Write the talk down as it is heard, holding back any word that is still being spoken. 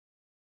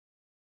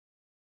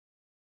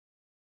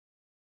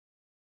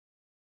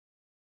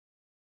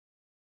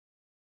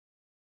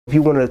If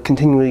you want to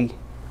continually,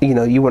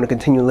 you want to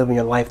continue living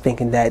your life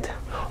thinking that,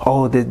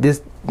 oh,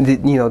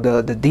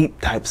 the deep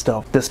type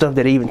stuff, the stuff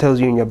that even tells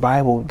you in your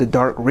Bible, the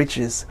dark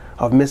riches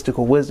of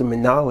mystical wisdom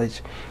and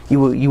knowledge, you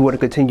want to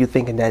continue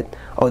thinking that,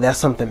 oh, that's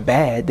something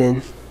bad,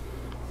 then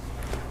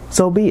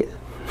so be it.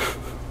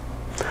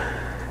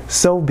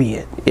 So be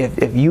it.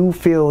 If you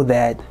feel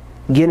that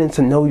getting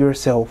to know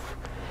yourself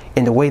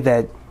in the way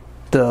that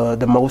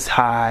the Most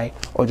High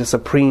or the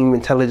supreme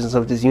intelligence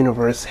of this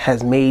universe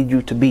has made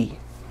you to be,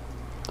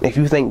 if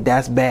you think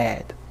that's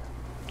bad,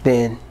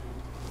 then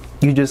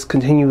you just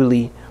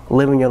continually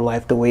living your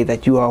life the way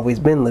that you always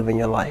been living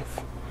your life.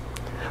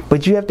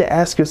 But you have to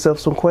ask yourself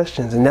some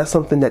questions, and that's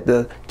something that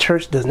the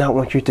church does not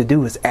want you to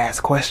do, is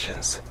ask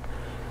questions.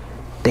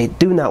 They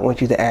do not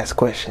want you to ask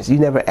questions. You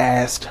never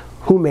asked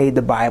who made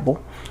the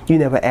Bible. You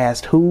never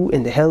asked who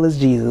in the hell is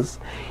Jesus.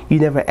 You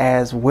never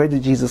asked where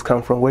did Jesus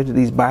come from? Where did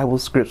these Bible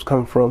scripts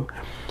come from?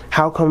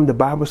 How come the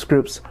Bible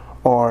scripts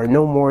are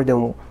no more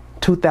than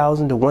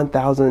 2,000 to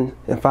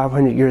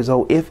 1,500 years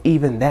old, if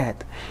even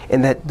that,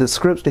 and that the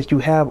scripts that you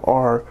have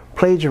are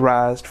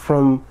plagiarized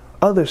from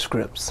other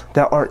scripts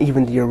that aren't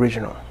even the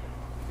original?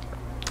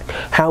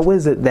 How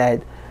is it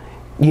that,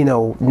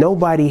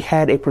 nobody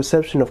had a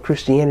perception of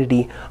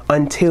Christianity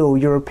until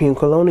European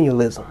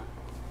colonialism?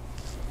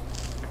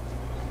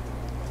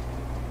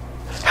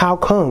 How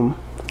come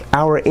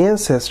our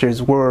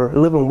ancestors were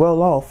living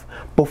well off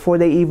before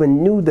they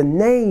even knew the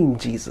name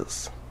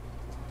Jesus?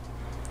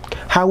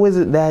 How is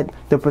it that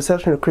the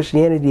perception of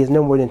Christianity is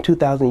no more than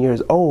 2,000 years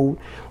old,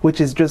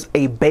 which is just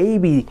a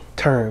baby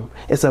term?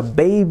 It's a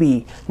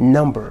baby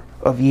number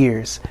of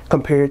years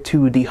compared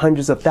to the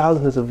hundreds of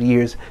thousands of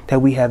years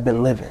that we have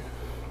been living.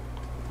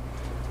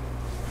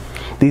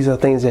 These are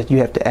things that you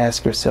have to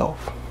ask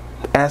yourself.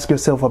 Ask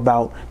yourself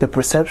about the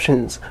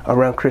perceptions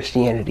around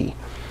Christianity.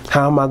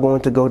 How am I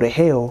going to go to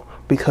hell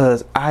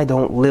because I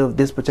don't live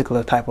this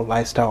particular type of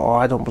lifestyle, or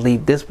I don't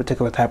believe this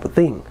particular type of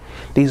thing?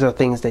 These are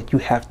things that you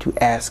have to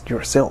ask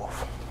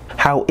yourself.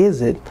 How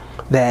is it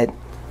that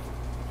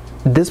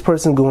this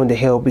person going to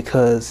hell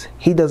because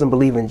he doesn't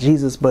believe in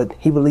Jesus, but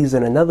he believes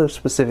in another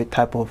specific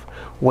type of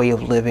way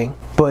of living,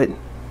 but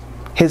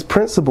his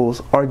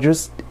principles are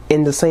just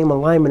in the same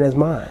alignment as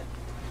mine?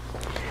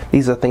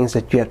 These are things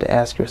that you have to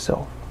ask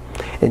yourself.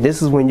 And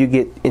this is when you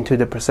get into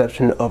the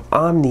perception of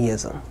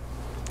omnism.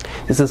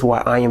 This is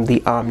why I am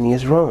the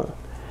Omnist Rone.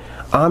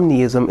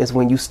 Omnism is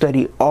when you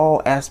study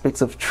all aspects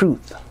of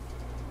truth.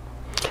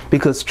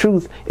 Because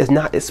truth is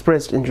not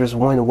expressed in just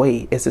one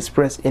way. It's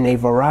expressed in a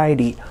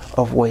variety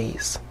of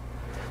ways.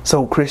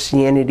 So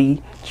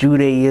Christianity,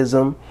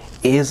 Judaism,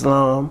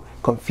 Islam,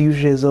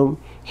 Confucianism,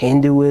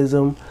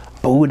 Hinduism,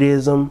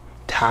 Buddhism,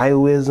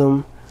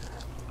 Taoism,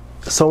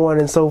 so on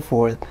and so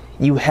forth.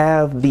 You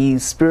have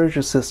these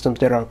spiritual systems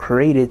that are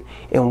created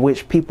in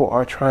which people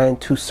are trying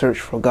to search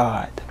for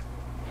God.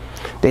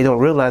 They don't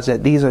realize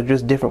that these are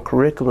just different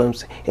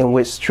curriculums in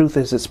which truth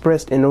is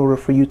expressed in order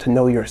for you to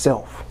know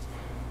yourself.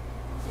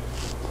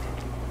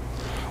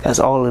 That's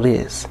all it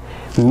is.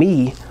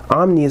 Me,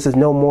 Omnist, is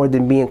no more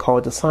than being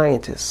called a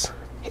scientist.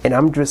 And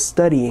I'm just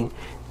studying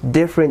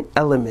different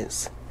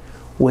elements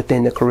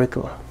within the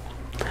curriculum.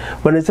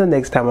 But until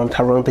next time, I'm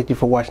Tyrone. Thank you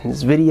for watching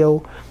this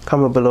video.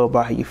 Comment below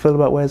about how you feel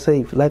about what I say.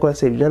 If you like what I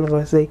say, if you don't like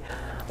what I say,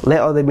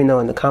 let all that be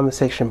known in the comment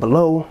section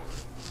below.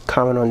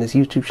 Comment on this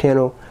YouTube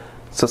channel.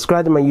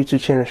 Subscribe to my YouTube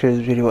channel, share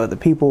this video with other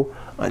people.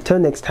 Until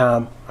next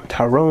time, I'm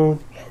Tyrone,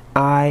 and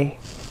I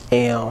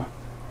am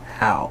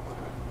out.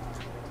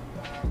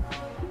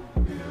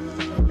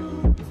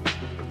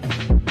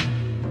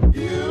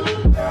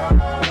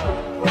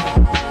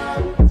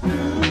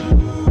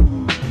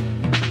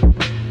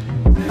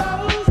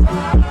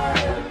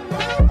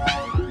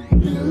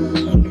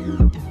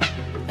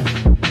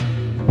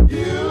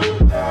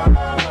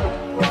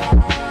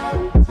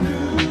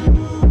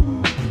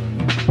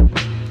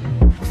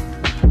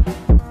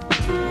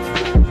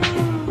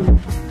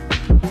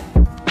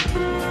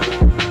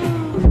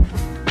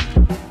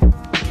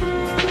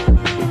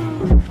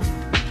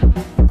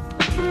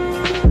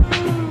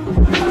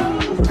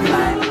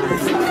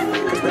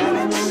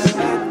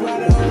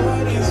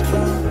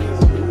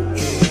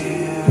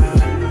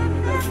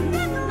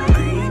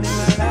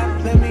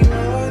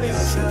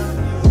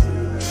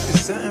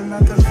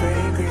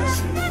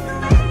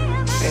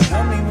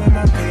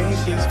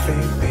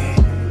 Baby,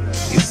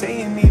 you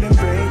saying me